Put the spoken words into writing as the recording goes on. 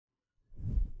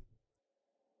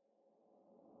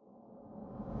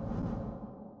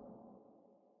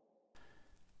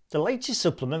The latest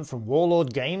supplement from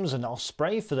Warlord Games and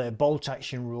Osprey for their bolt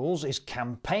action rules is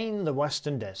Campaign the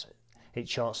Western Desert. It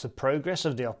charts the progress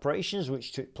of the operations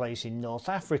which took place in North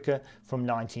Africa from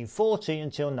 1940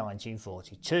 until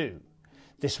 1942.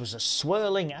 This was a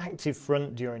swirling active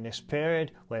front during this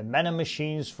period where men and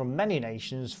machines from many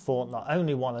nations fought not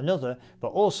only one another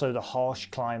but also the harsh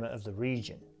climate of the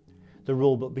region. The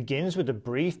rulebook begins with a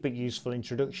brief but useful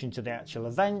introduction to the actual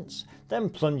events, then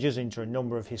plunges into a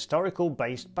number of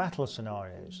historical-based battle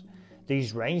scenarios.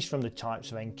 These range from the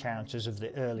types of encounters of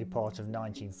the early part of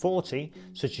 1940,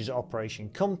 such as Operation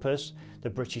Compass, the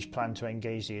British plan to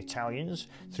engage the Italians,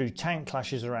 through tank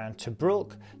clashes around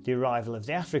Tobruk, the arrival of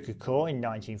the Afrika Korps in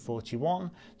 1941,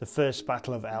 the First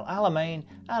Battle of El Alamein,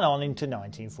 and on into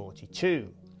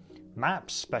 1942.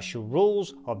 Maps, special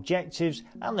rules, objectives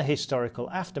and the historical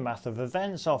aftermath of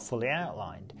events are fully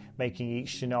outlined, making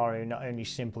each scenario not only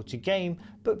simple to game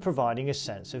but providing a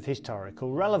sense of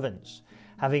historical relevance.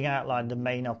 Having outlined the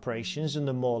main operations and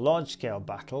the more large-scale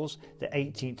battles, the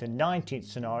 18th and 19th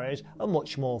scenarios are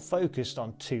much more focused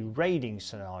on two raiding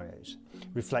scenarios,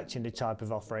 reflecting the type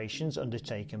of operations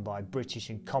undertaken by British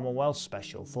and Commonwealth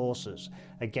Special Forces,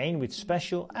 again with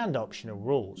special and optional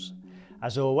rules.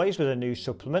 As always with a new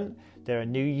supplement, there are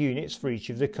new units for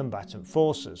each of the combatant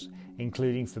forces,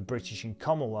 including for British and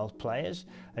Commonwealth players,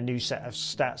 a new set of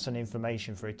stats and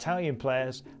information for Italian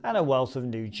players, and a wealth of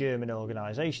new German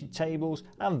organisation tables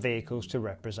and vehicles to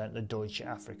represent the Deutsche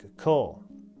Afrika Korps.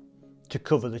 To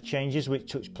cover the changes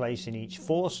which took place in each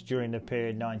force during the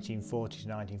period 1940 to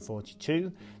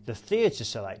 1942, the Theatre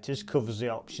Selectors covers the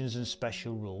options and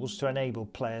special rules to enable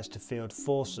players to field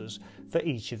forces for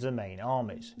each of the main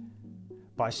armies.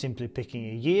 By simply picking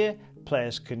a year,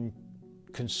 players can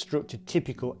construct a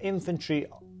typical infantry,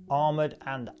 armoured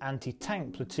and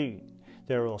anti-tank platoon.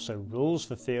 There are also rules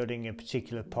for fielding a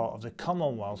particular part of the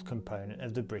Commonwealth component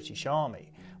of the British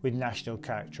Army, with national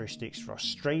characteristics for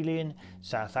Australian,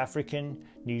 South African,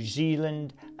 New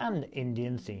Zealand and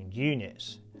Indian themed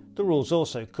units. The rules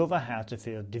also cover how to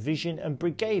field division and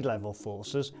brigade level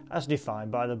forces as defined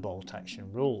by the bolt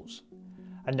action rules.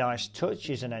 A nice touch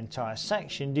is an entire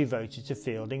section devoted to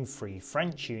fielding free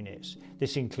French units.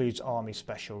 This includes army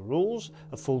special rules,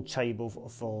 a full table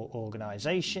for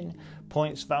organisation,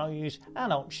 points values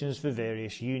and options for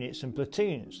various units and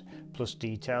platoons, plus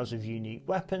details of unique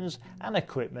weapons and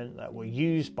equipment that were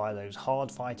used by those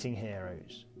hard fighting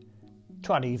heroes.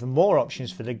 To add even more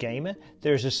options for the gamer,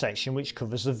 there is a section which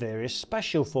covers the various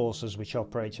special forces which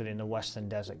operated in the Western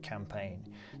Desert campaign.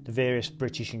 The various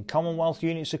British and Commonwealth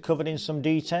units are covered in some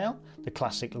detail, the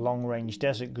classic long-range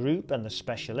desert group and the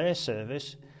Special Air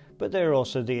Service, but there are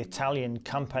also the Italian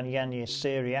Campagna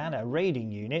Seriana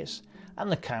raiding units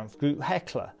and the Kampfgruppe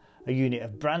Heckler, a unit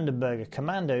of Brandenburger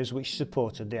commandos which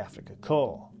supported the Afrika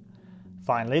Korps.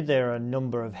 Finally, there are a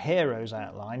number of heroes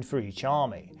outlined for each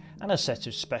army, and a set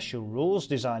of special rules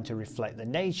designed to reflect the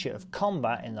nature of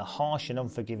combat in the harsh and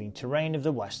unforgiving terrain of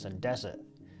the Western Desert.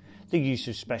 The use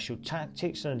of special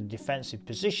tactics and defensive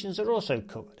positions are also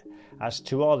covered, as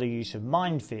too are the use of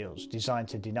minefields designed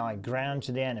to deny ground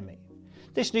to the enemy.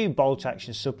 This new bolt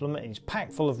action supplement is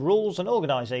packed full of rules and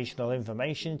organisational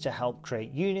information to help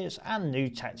create units and new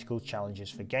tactical challenges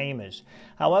for gamers.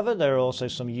 However, there are also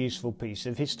some useful pieces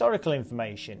of historical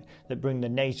information that bring the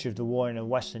nature of the war in the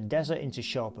Western Desert into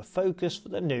sharper focus for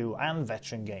the new and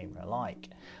veteran gamer alike.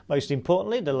 Most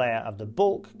importantly, the layout of the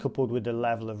book, coupled with the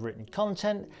level of written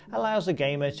content, allows the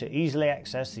gamer to easily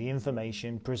access the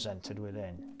information presented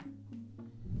within.